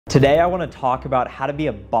Today, I want to talk about how to be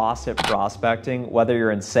a boss at prospecting. Whether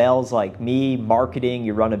you're in sales like me, marketing,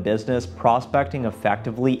 you run a business, prospecting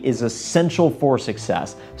effectively is essential for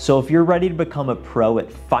success. So if you're ready to become a pro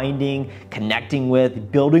at finding, connecting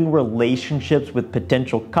with, building relationships with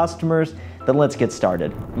potential customers, then let's get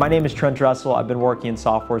started. My name is Trent Dressel. I've been working in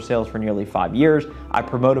software sales for nearly 5 years. I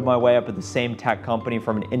promoted my way up at the same tech company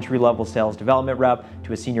from an entry-level sales development rep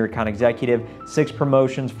to a senior account executive, 6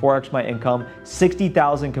 promotions, 4x my income,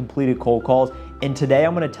 60,000 completed cold calls. And today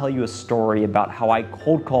I'm going to tell you a story about how I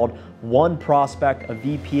cold called one prospect, a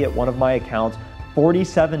VP at one of my accounts,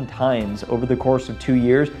 47 times over the course of 2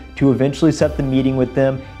 years to eventually set the meeting with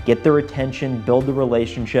them, get their attention, build the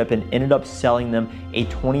relationship, and ended up selling them a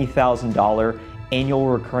 $20,000 annual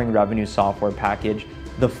recurring revenue software package.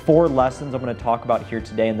 The 4 lessons I'm going to talk about here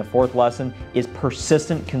today, and the 4th lesson is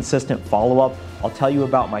persistent, consistent follow-up. I'll tell you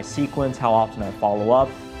about my sequence, how often I follow up,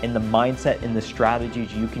 and the mindset and the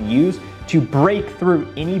strategies you can use to break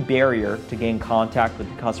through any barrier to gain contact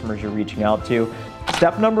with the customers you're reaching out to.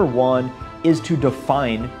 Step number 1 is to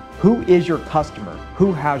define who is your customer,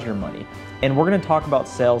 who has your money. And we're going to talk about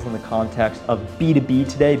sales in the context of B2B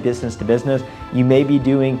today, business to business. You may be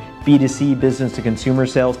doing B2C, business to consumer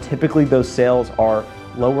sales. Typically those sales are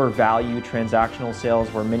lower value transactional sales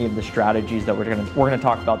where many of the strategies that we're going to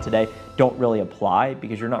talk about today don't really apply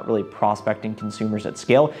because you're not really prospecting consumers at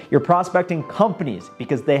scale. You're prospecting companies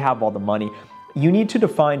because they have all the money. You need to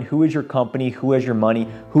define who is your company, who has your money,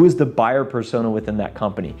 who is the buyer persona within that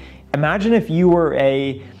company. Imagine if you were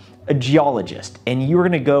a geologist and you were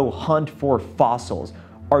going to go hunt for fossils.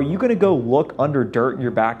 Are you going to go look under dirt in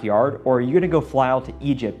your backyard, or are you going to go fly out to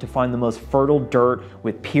Egypt to find the most fertile dirt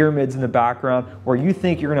with pyramids in the background, where you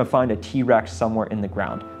think you're going to find a T-Rex somewhere in the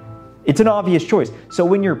ground? It's an obvious choice. So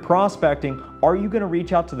when you're prospecting, are you going to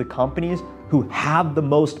reach out to the companies who have the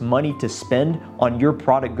most money to spend on your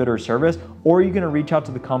product, good, or service, or are you going to reach out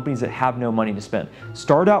to the companies that have no money to spend?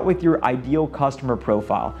 Start out with your ideal customer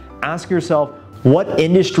profile. Ask yourself, what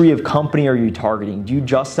industry of company are you targeting? Do you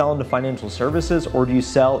just sell into financial services, or do you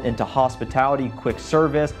sell into hospitality, quick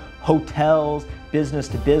service, hotels, business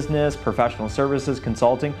to business, professional services,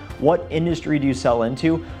 consulting? What industry do you sell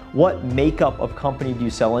into? What makeup of company do you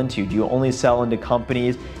sell into? Do you only sell into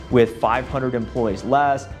companies with 500 employees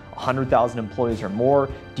less, 100,000 employees or more?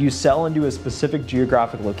 Do you sell into a specific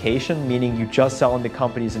geographic location, meaning you just sell into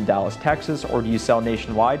companies in Dallas, Texas, or do you sell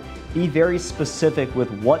nationwide? Be very specific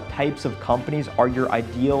with what types of companies are your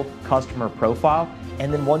ideal customer profile.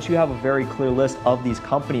 And then once you have a very clear list of these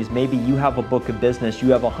companies, maybe you have a book of business,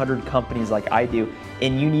 you have 100 companies like I do,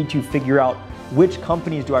 and you need to figure out which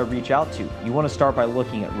companies do I reach out to. You want to start by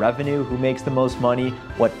looking at revenue, who makes the most money,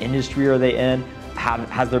 what industry are they in,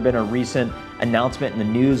 has there been a recent announcement in the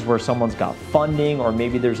news where someone's got funding, or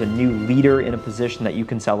maybe there's a new leader in a position that you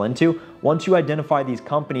can sell into. Once you identify these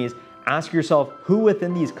companies, ask yourself, who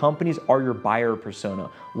within these companies are your buyer persona?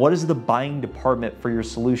 What is the buying department for your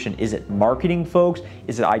solution? Is it marketing folks?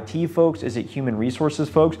 Is it IT folks? Is it human resources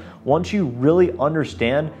folks? Once you really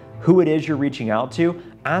understand who it is you're reaching out to,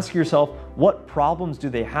 ask yourself, what problems do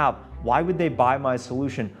they have? Why would they buy my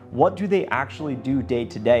solution? What do they actually do day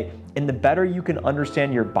to day? And the better you can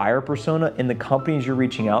understand your buyer persona and the companies you're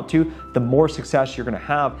reaching out to, the more success you're going to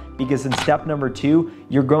have, because in step number 2,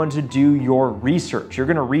 you're going to do your research. You're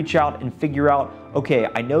going to reach out and figure out, okay,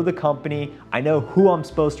 I know the company, I know who I'm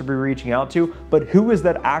supposed to be reaching out to, but who is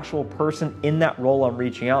that actual person in that role I'm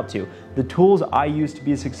reaching out to? The tools I use to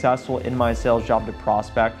be successful in my sales job to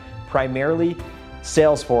prospect, primarily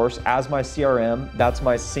Salesforce as my CRM, that's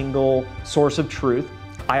my single source of truth.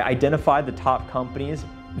 I identify the top companies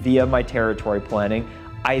via my territory planning.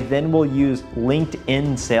 I then will use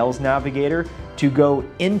LinkedIn Sales Navigator to go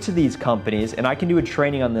into these companies, and I can do a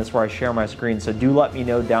training on this where I share my screen, so do let me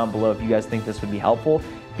know down below if you guys think this would be helpful,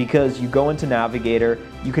 because you go into Navigator,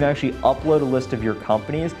 you can actually upload a list of your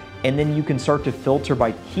companies, and then you can start to filter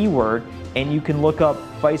by keyword, and you can look up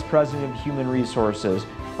Vice President of Human Resources,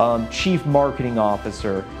 Chief Marketing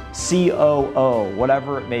Officer, COO,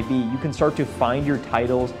 whatever it may be. You can start to find your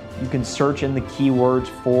titles. You can search in the keywords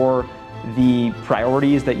for the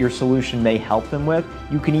priorities that your solution may help them with.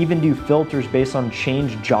 You can even do filters based on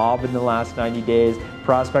changed job in the last 90 days,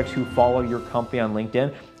 prospects who follow your company on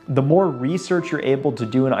LinkedIn. The more research you're able to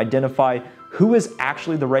do and identify who is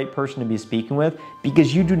actually the right person to be speaking with,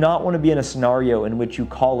 because you do not want to be in a scenario in which you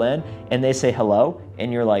call in and they say hello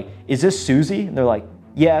and you're like, is this Susie? And they're like,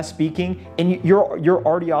 yeah, speaking, and you're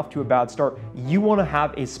already off to a bad start. You want to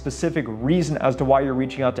have a specific reason as to why you're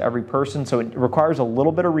reaching out to every person, so it requires a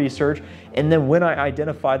little bit of research, and then when I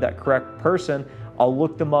identify that correct person, I'll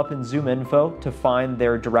look them up in ZoomInfo to find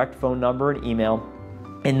their direct phone number and email,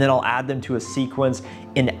 and then I'll add them to a sequence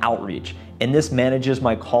in outreach. And this manages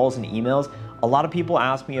my calls and emails. A lot of people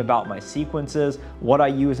ask me about my sequences, what I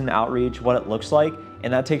use in outreach, what it looks like,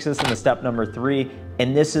 and that takes us into step number 3,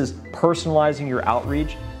 and this is personalizing your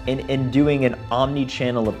outreach and doing an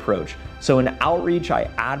omni-channel approach. So in outreach, I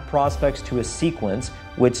add prospects to a sequence,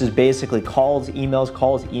 which is basically calls,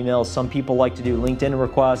 emails. Some people like to do LinkedIn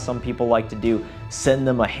requests. Some people like to send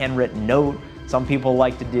them a handwritten note. Some people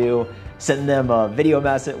like to send them a video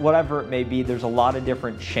message, whatever it may be. There's a lot of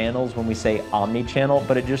different channels when we say omni-channel,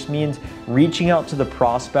 but it just means reaching out to the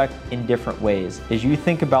prospect in different ways. As you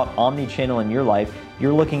think about omni-channel in your life,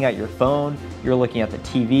 you're looking at your phone, you're looking at the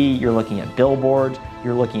TV, you're looking at billboards,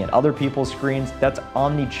 you're looking at other people's screens. That's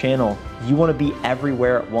omni-channel. You want to be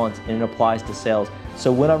everywhere at once, and it applies to sales.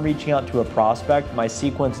 So when I'm reaching out to a prospect, my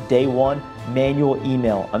sequence, day 1, manual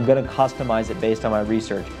email. I'm going to customize it based on my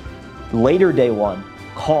research. Later day 1,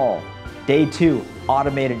 call. Day 2,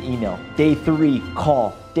 automated email. Day 3,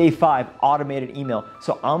 call. Day 5, automated email.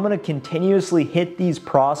 So I'm going to continuously hit these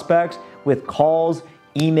prospects with calls,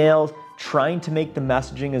 emails, trying to make the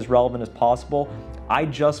messaging as relevant as possible. I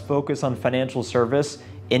just focus on financial service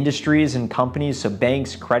industries and companies, so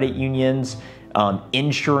banks, credit unions,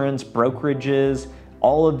 insurance, brokerages,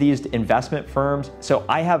 all of these investment firms. So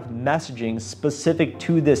I have messaging specific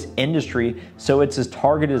to this industry, so it's as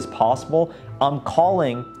targeted as possible. I'm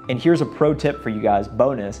calling, and here's a pro tip for you guys,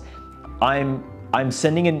 bonus. I'm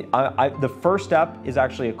sending the first step is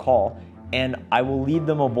actually a call, and I will leave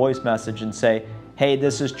them a voice message and say, hey,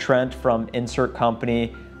 this is Trent from insert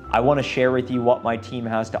company. I want to share with you what my team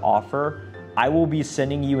has to offer. I will be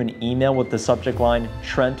sending you an email with the subject line,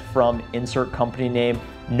 Trent from insert company name.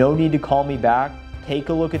 No need to call me back. Take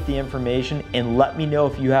a look at the information and let me know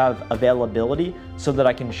if you have availability so that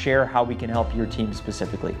I can share how we can help your team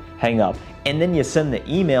specifically. Hang up. And then you send the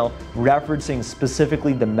email referencing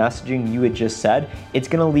specifically the messaging you had just said. It's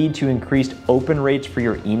going to lead to increased open rates for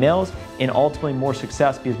your emails and ultimately more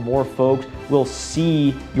success because more folks will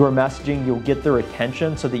see your messaging. You'll get their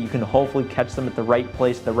attention so that you can hopefully catch them at the right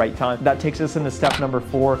place at the right time. That takes us into step number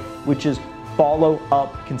 4, which is follow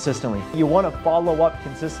up consistently. You want to follow up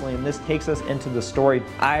consistently, and this takes us into the story.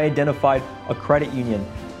 I identified a credit union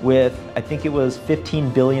with, I think it was 15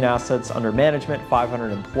 billion assets under management,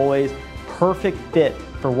 500 employees, perfect fit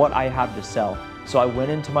for what I have to sell. So I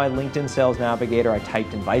went into my LinkedIn Sales Navigator, I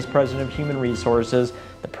typed in Vice President of Human Resources,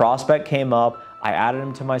 the prospect came up, I added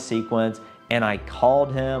him to my sequence, and I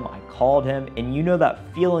called him, and you know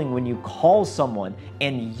that feeling when you call someone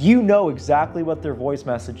and you know exactly what their voice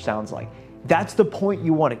message sounds like. That's the point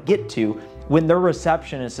you want to get to when their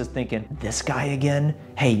receptionist is thinking, this guy again?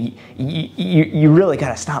 Hey, you really got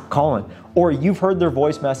to stop calling. Or you've heard their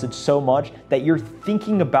voice message so much that you're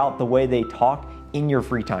thinking about the way they talk in your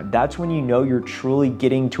free time. That's when you know you're truly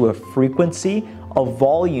getting to a frequency, a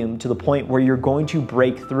volume to the point where you're going to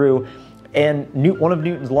break through. And one of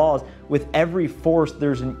Newton's laws, with every force,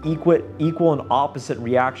 there's an equal and opposite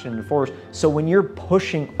reaction to force. So when you're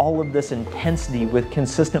pushing all of this intensity with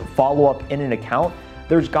consistent follow-up in an account,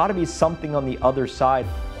 there's got to be something on the other side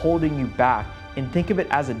holding you back. And think of it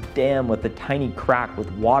as a dam with a tiny crack with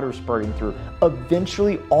water spurting through.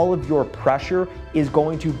 Eventually, all of your pressure is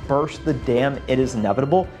going to burst the dam. It is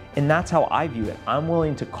inevitable. And that's how I view it. I'm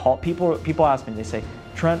willing to call. People ask me, they say,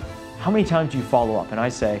 Trent, how many times do you follow up? And I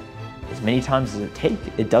say, as many times as it takes.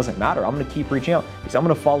 It doesn't matter. I'm going to keep reaching out because I'm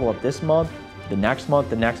going to follow up this month, the next month,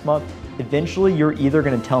 the next month. Eventually, you're either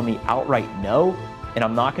going to tell me outright no, and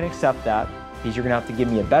I'm not going to accept that because you're going to have to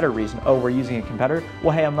give me a better reason. Oh, we're using a competitor?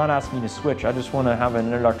 Well, hey, I'm not asking you to switch. I just want to have an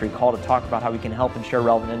introductory call to talk about how we can help and share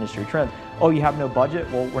relevant industry trends. Oh, you have no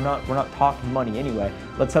budget? Well, we're not talking money anyway.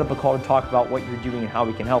 Let's set up a call to talk about what you're doing and how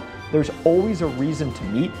we can help. There's always a reason to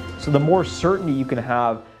meet. So the more certainty you can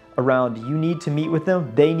have around you need to meet with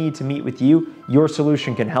them, they need to meet with you, your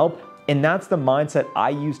solution can help. And that's the mindset I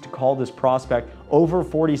used to call this prospect over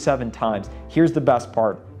 47 times. Here's the best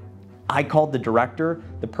part. I called the director,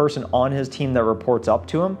 the person on his team that reports up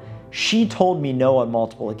to him. She told me no on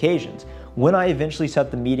multiple occasions. When I eventually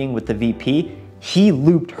set the meeting with the VP, he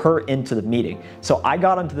looped her into the meeting. So I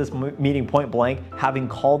got into this meeting point blank, having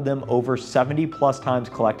called them over 70 plus times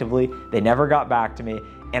collectively. They never got back to me.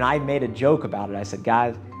 And I made a joke about it. I said,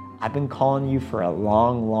 guys, I've been calling you for a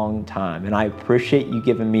long, long time, and I appreciate you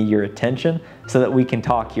giving me your attention so that we can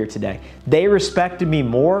talk here today. They respected me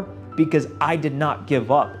more because I did not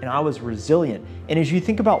give up and I was resilient. And as you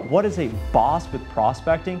think about what is a boss with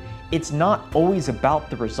prospecting, it's not always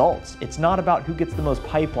about the results. It's not about who gets the most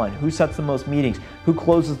pipeline, who sets the most meetings, who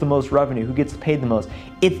closes the most revenue, who gets paid the most.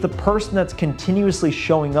 It's the person that's continuously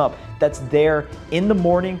showing up, that's there in the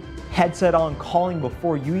morning, headset on, calling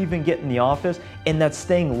before you even get in the office, and that's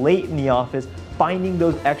staying late in the office, finding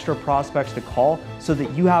those extra prospects to call so that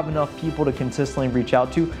you have enough people to consistently reach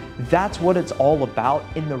out to. That's what it's all about,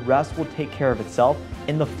 and the rest will take care of itself.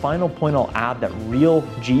 And the final point I'll add that real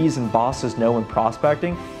G's and bosses know in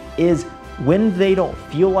prospecting is when they don't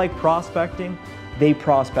feel like prospecting, they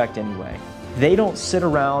prospect anyway. They don't sit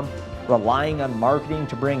around relying on marketing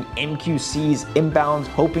to bring MQCs, inbounds,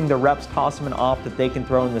 hoping the reps toss them an off that they can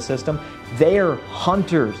throw in the system. They are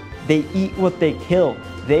hunters. They eat what they kill.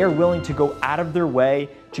 They are willing to go out of their way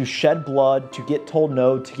to shed blood, to get told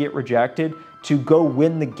no, to get rejected, to go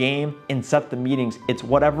win the game and set the meetings. It's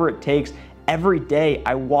whatever it takes. Every day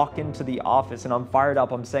I walk into the office and I'm fired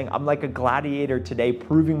up. I'm saying I'm like a gladiator today,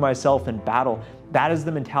 proving myself in battle. That is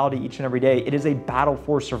the mentality each and every day. It is a battle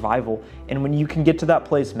for survival. And when you can get to that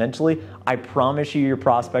place mentally, I promise you your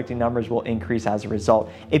prospecting numbers will increase as a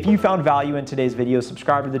result. If you found value in today's video,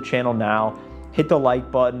 subscribe to the channel now, hit the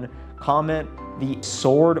like button, comment the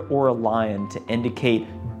sword or a lion to indicate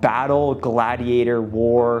battle, gladiator,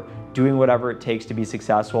 war, doing whatever it takes to be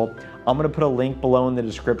successful. I'm gonna put a link below in the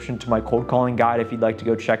description to my cold calling guide if you'd like to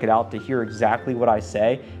go check it out to hear exactly what I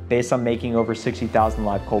say based on making over 60,000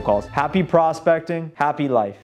 live cold calls. Happy prospecting, happy life.